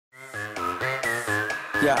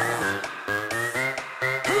Yeah.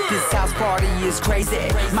 This house party is crazy.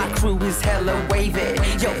 My crew is hella wavy.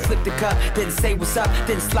 Yo, flip the cup, then say what's up,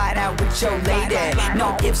 then slide out with your lady.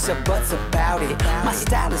 No ifs or buts about it. My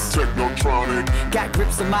style is technotronic. Got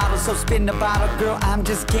grips and models, so spin the bottle, girl. I'm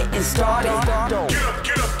just getting started. Get up,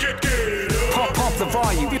 get up. Pump the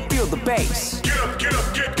volume, feel the bass. Get up.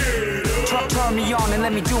 Turn me on and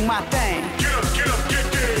let me do my thing. Get up, get up.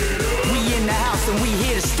 We in the house and we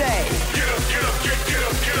here to stay. Get up, get up, get up, get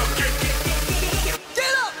up, get up.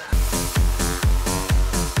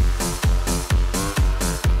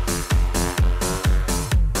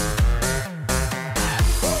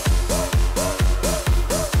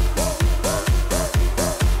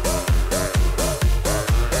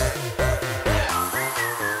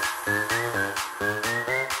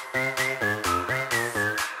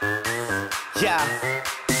 Yeah,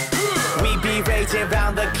 we be raging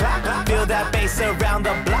round the clock. Feel that bass around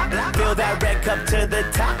the block. Feel that red cup to the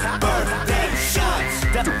top. Birthday shots.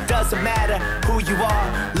 Doesn't matter who you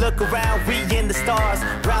are. Look around, we in the stars.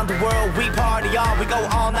 Round the world, we party on. We go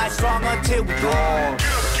all night strong until we gone.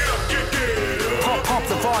 Get up. Pump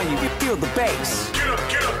the volume, feel the bass. Get up.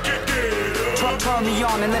 Turn me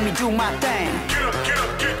on and let me do my thing. Get up.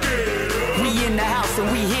 We in the house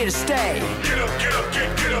and we here to stay. Get up, get up.